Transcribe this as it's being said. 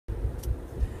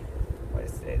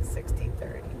is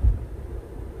 16:30.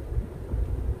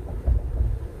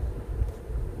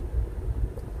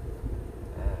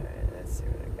 Alright, let's see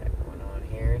what I got going on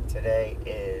here. Today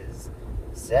is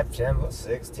September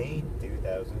 16th,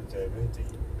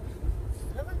 2017.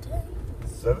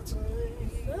 17.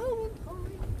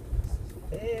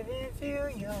 Baby, feel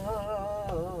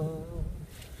young.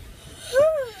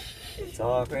 It's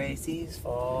all Gracie's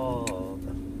fault.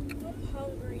 I'm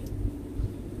hungry.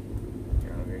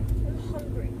 You're hungry? I'm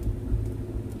hungry.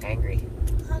 Angry.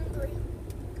 Hungry.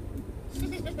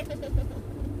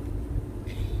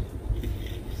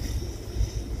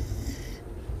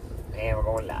 And we're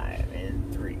going live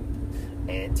in 3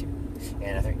 and 2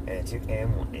 and a 3 and 2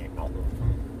 and 1 and 1.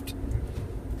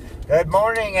 Good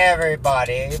morning,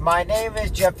 everybody. My name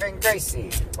is Jeff and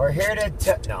Gracie. We're here to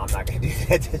no, I'm not going to do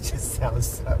that. It just sounds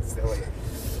so silly.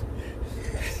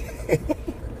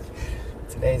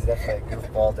 Today's definitely a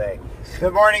goofball day.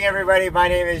 Good morning, everybody. My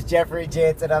name is Jeffrey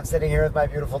Jansen. I'm sitting here with my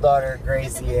beautiful daughter,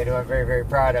 Gracie, and who I'm very, very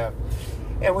proud of.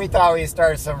 And we thought we'd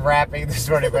start some rapping this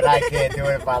morning, but I can't do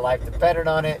it if my life depended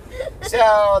on it.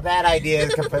 So that idea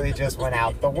completely just went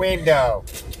out the window.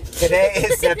 Today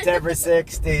is September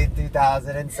 16th,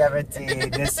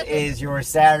 2017. This is your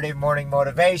Saturday morning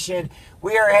motivation.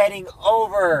 We are heading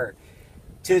over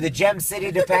to the Gem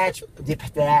City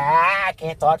I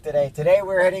can't talk today. Today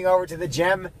we're heading over to the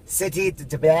Gem City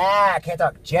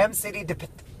Gem City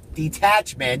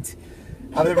Detachment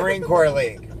of the Marine Corps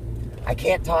League. I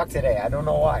can't talk today. I don't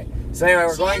know why. So anyway,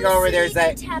 we're going over. There's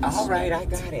that. All right, I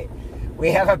got it.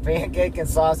 We have a pancake and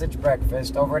sausage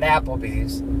breakfast over at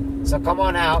Applebee's. So come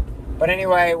on out. But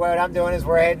anyway, what I'm doing is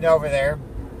we're heading over there.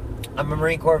 I'm a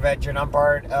Marine Corps veteran. I'm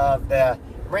part of the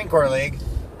Marine Corps League.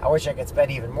 I wish I could spend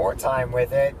even more time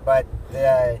with it, but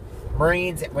the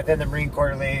Marines within the Marine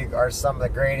Corps League are some of the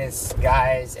greatest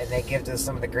guys, and they give to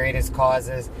some of the greatest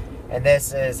causes. And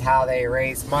this is how they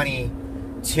raise money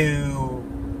to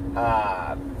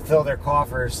fill their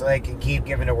coffers so they can keep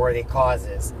giving to worthy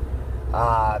causes.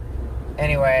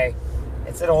 Anyway,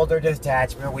 it's an older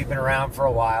detachment. We've been around for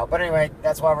a while. But anyway,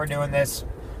 that's why we're doing this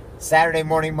Saturday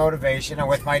morning motivation. And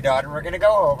with my daughter, we're going to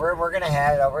go over and we're going to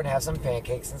head over and have some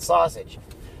pancakes and sausage.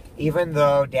 Even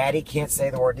though Daddy can't say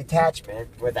the word detachment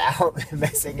without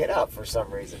messing it up for some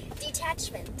reason.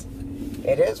 Detachment.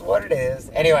 It is what it is.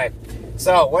 Anyway,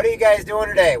 so what are you guys doing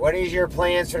today? What is your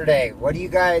plans for today? What do you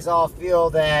guys all feel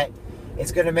that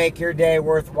is going to make your day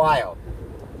worthwhile?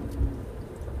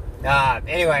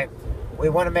 Anyway, we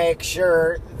want to make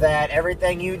sure that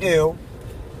everything you do,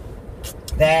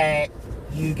 that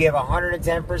you give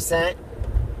 110%.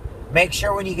 Make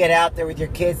sure when you get out there with your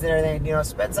kids and everything,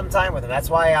 spend some time with them. That's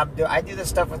why I do this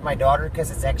stuff with my daughter,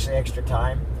 because it's actually extra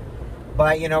time.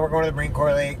 But, we're going to the Marine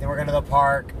Corps League, then we're going to the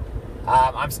park.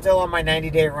 I'm still on my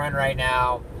 90-day run right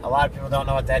now. A lot of people don't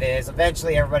know what that is.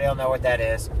 Eventually, everybody will know what that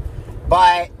is.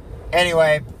 But,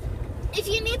 anyway. If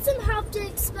you need some help to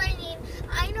explaining,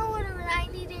 I know what a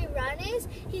 90-day run is.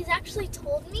 He's actually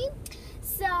told me.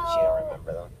 So... She don't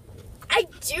remember, though. I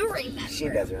do remember. She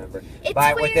does remember. It's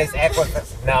but with this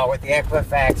with the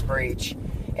Equifax breach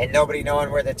and nobody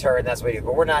knowing where to turn, that's what we do.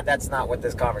 But that's not what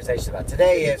this conversation is about.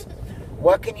 Today is,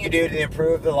 what can you do to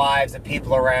improve the lives of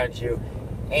people around you?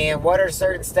 And what are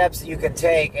certain steps that you can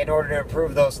take in order to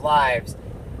improve those lives?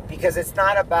 Because it's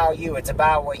not about you. It's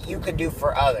about what you can do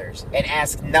for others and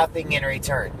ask nothing in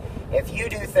return. If you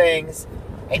do things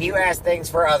and you ask things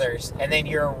for others and then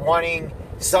you're wanting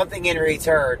something in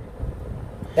return,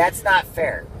 that's not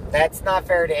fair. That's not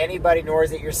fair to anybody, nor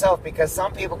is it yourself, because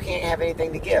some people can't have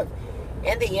anything to give.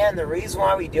 In the end, the reason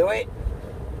why we do it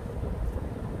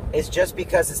is just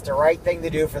because it's the right thing to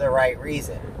do for the right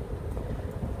reason.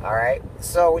 Alright?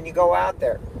 So when you go out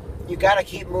there, you got to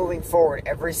keep moving forward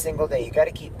every single day. You got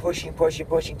to keep pushing.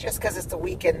 Just because it's the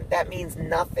weekend, that means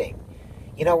nothing.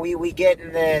 We get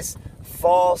in this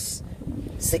false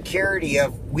security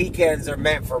of weekends are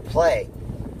meant for play.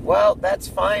 Well, that's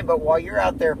fine, but while you're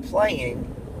out there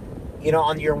playing,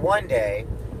 on your one day,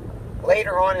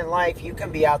 later on in life, you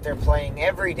can be out there playing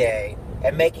every day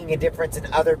and making a difference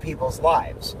in other people's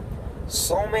lives.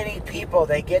 So many people,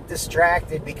 they get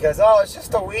distracted because, it's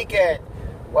just a weekend.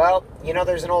 Well,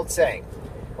 there's an old saying.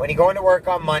 When you go into work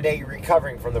on Monday, you're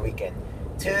recovering from the weekend.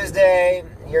 Tuesday,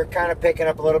 you're kind of picking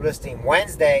up a little bit of steam.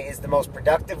 Wednesday is the most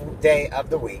productive day of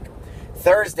the week.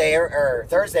 Thursday,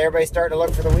 everybody's starting to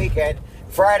look for the weekend.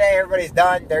 Friday, everybody's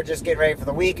done. They're just getting ready for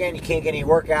the weekend. You can't get any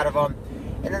work out of them.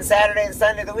 And then Saturday and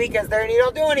Sunday, the weekend's there, and you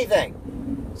don't do anything.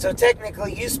 So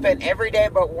technically, you spent every day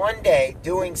but one day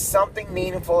doing something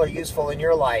meaningful or useful in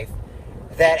your life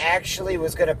that actually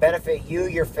was going to benefit you,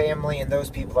 your family, and those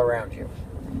people around you.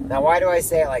 Now, why do I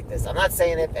say it like this? I'm not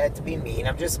saying it to be mean.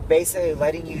 I'm just basically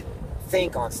letting you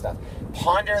think on stuff.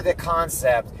 Ponder the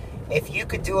concept. If you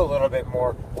could do a little bit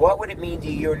more, what would it mean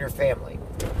to you and your family?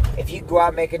 If you go out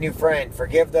and make a new friend,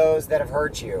 forgive those that have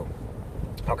hurt you.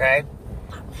 Okay?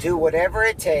 Do whatever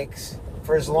it takes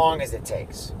for as long as it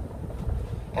takes.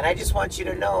 And I just want you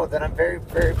to know that I'm very,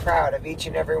 very proud of each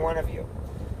and every one of you.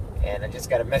 And I just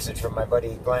got a message from my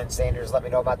buddy Glenn Sanders. Let me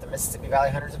know about the Mississippi Valley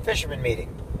Hunters and Fishermen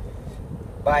meeting.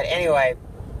 But anyway,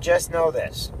 just know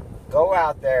this. Go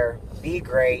out there, be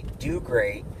great, do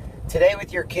great. Today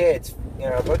with your kids,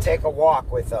 go take a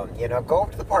walk with them. Go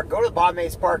to the park. Go to the Bob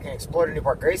Mays Park and explore the new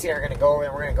park. Gracie and I are going to go,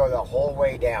 and we're going to go the whole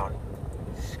way down.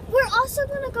 We're also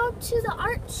going to go to the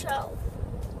art show.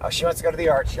 Oh, she wants to go to the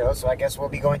art show, so I guess we'll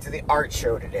be going to the art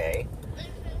show today.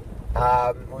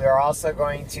 We are also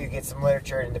going to get some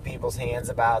literature into people's hands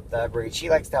about the breed. She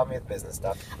likes to help me with business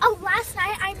stuff. Oh, last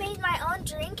night I made my own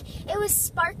drink. It was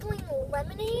sparkling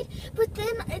lemonade, but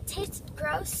then it tasted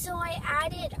gross, so I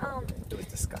added, It was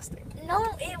disgusting. No,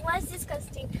 it was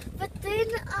disgusting. But then,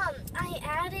 I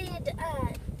added,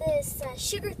 this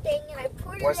sugar thing, and I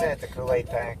poured it in. Wasn't it the Kool-Aid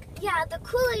pack? Yeah, the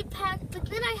Kool-Aid pack, but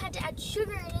then I had to add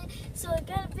sugar in it, so it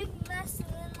got a big mess, and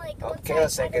then, Oh, Kayla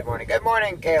said good morning. Good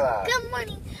morning, Kayla. Good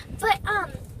morning. But,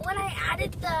 when I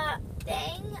added the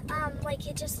thing,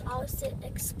 it just all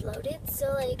exploded,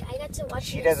 so, I got to watch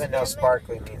She doesn't know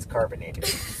sparkling means carbonated.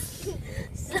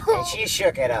 So, And she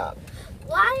shook it up.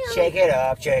 while Shake it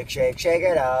up, shake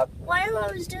it up. while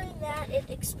I was doing that, it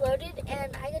exploded,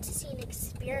 and I got to see an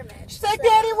experiment. She's like,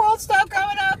 Daddy won't stop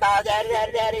coming up. Oh,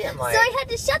 Daddy. I'm like, So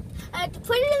I had to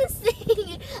put it in this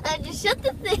thing. I had to shut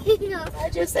the thing off. I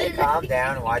just say calm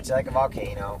down and watch it like a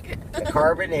volcano. The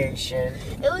carbonation.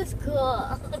 It was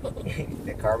cool.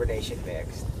 The carbonation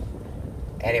mixed.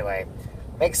 Anyway,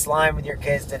 make slime with your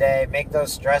kids today. Make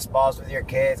those stress balls with your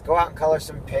kids. Go out and color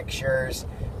some pictures.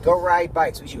 Go ride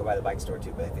bikes. We should go by the bike store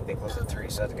too, but I think they close at 3,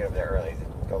 so I have to get over there early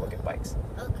to go look at bikes.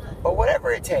 Okay. But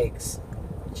whatever it takes,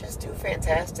 just do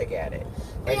fantastic at it.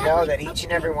 And know that each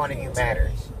and every one of you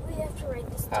matters. We have to write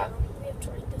this down. We have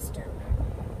to write this down.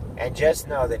 And just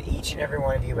know that each and every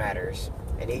one of you matters.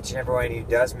 And each and every one of you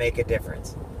does make a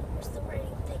difference. Where's the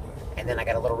writing thing? And then I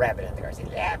got a little rabbit in the car saying,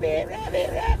 rabbit, rabbit,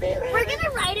 rabbit, We're rabbit. going to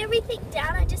write everything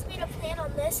down. I just made a plan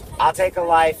on this. I'll take a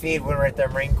live feed when we're at the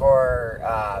Marine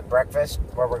Corps breakfast,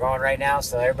 where we're going right now,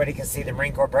 so everybody can see the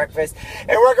Marine Corps breakfast. And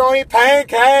we're going to eat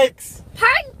pancakes!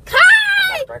 Pancakes! I'm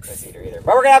not a breakfast eater either, but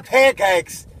we're going to have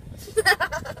pancakes!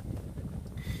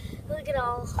 Look at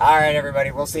all. All right,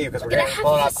 everybody, we'll see you, because we're going to have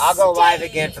pull it up. a I'll go live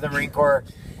steak. again for the Marine Corps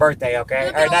birthday, okay?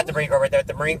 Look Or at not all- the Marine Corps birthday, but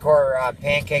the Marine Corps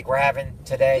pancake we're having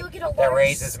today You'll get a that large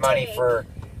raises money steak. for,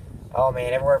 oh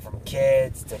man, everywhere from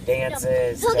kids to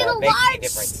dances He'll get a to making a large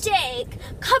difference. steak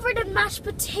covered in mashed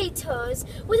potatoes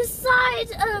with a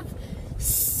side of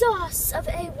sauce, of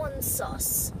A1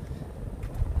 sauce.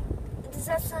 Does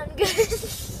that sound good?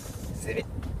 Zip it.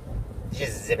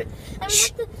 Just zip it. I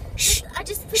Shh. mean, I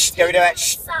just put Shh, don't do potato it. on the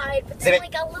Shh. side, but Zip then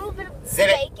it. a little bit of Zip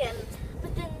it. bacon.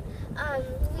 But then,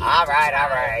 we All have to right.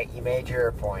 try. You made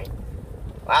your point.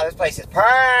 Wow, this place is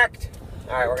packed.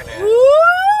 All right, we're going to switch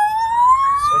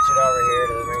it over here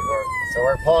to the Marine Corps. So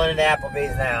we're pulling into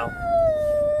Applebee's now.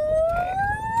 Okay.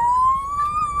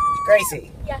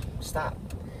 Gracie. Yeah, Stop.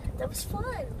 that was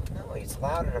fun. No, it's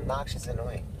loud and obnoxious and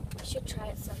annoying. I should try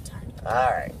it sometime.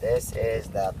 All right, this is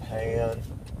the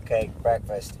pancake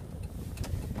breakfast.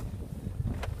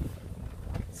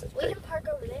 This is We great. can park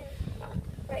over there, Huh?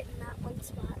 right in that one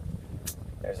spot.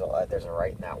 There's a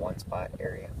right in that one spot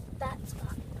area. That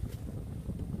spot.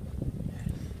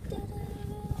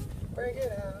 Break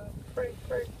it up.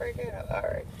 Break it up. All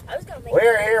right. I was gonna make.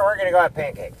 We're here. We're gonna go have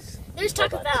pancakes. There's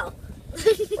Taco Hold on. Bell.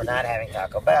 We're not having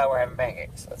Taco Bell. We're having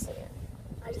pancakes. Let's see here.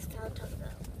 I just found Taco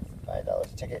Bell.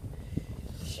 $5 ticket.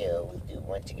 So we do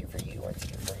one ticket for you, one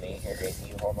ticket for me. Here, Gracie,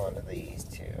 you hold on to these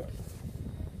two.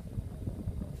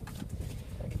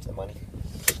 I'll get you the money.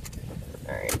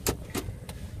 All right.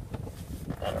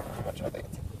 I don't know how much I'll get.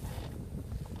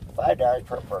 $5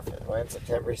 per person. On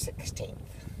September 16th.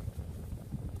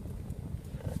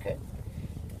 Okay.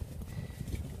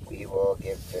 We will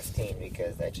give 15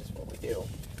 because that's just what we do.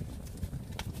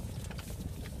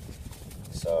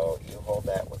 So you hold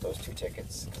that with those 2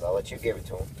 tickets, because I'll let you give it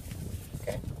to them.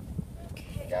 Okay?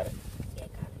 Okay. Got it? Yeah, got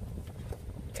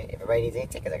it. Okay, everybody needs any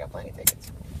tickets? I got plenty of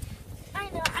tickets. I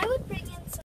know. I would bring in